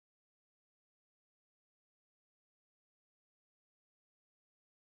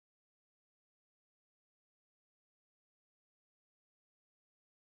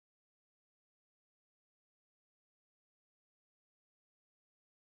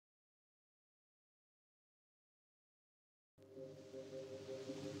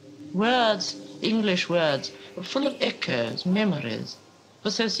Words, English words, are full of echoes, memories,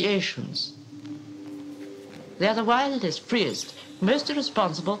 associations. They are the wildest, freest, most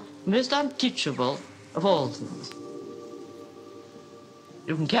irresponsible, most unteachable of all things.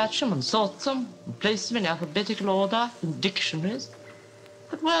 You can catch them and sort them and place them in alphabetical order in dictionaries,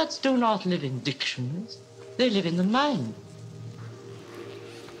 but words do not live in dictionaries. They live in the mind.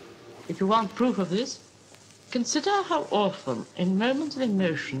 If you want proof of this, consider how often, in moments of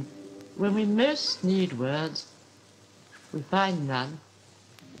emotion, when we most need words, we find none.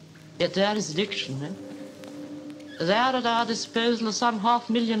 Yet there is a dictionary. There at our disposal are some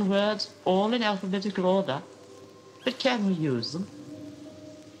 500,000 words, all in alphabetical order. But can we use them?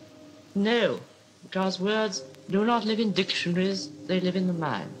 No, because words do not live in dictionaries, they live in the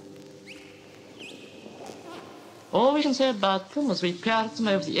mind. All we can say about them as we parrot them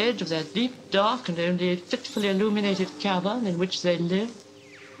over the edge of that deep, dark, and only fitfully illuminated cavern in which they live,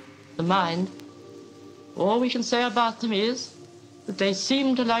 the mind, all we can say about them is that they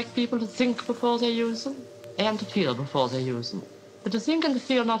seem to like people to think before they use them, and to feel before they use them, but to think and to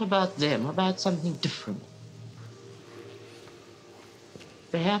feel not about them, about something different.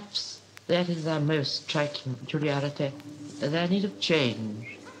 Perhaps that is their most striking peculiarity, their need of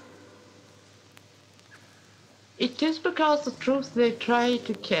change. It is because the truth they try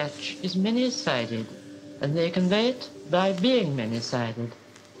to catch is many-sided, and they convey it by being many-sided,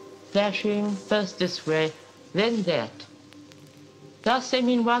 flashing first this way, then that. Thus they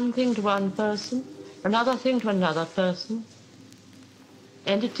mean one thing to one person, another thing to another person,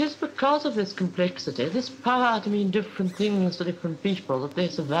 and it is because of this complexity, this power to mean different things to different people, that they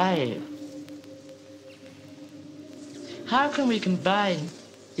survive. How can we combine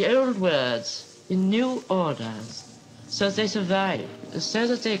the old words in new orders, so that they survive, so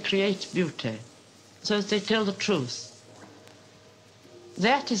that they create beauty, so that they tell the truth?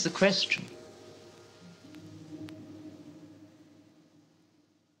 That is the question.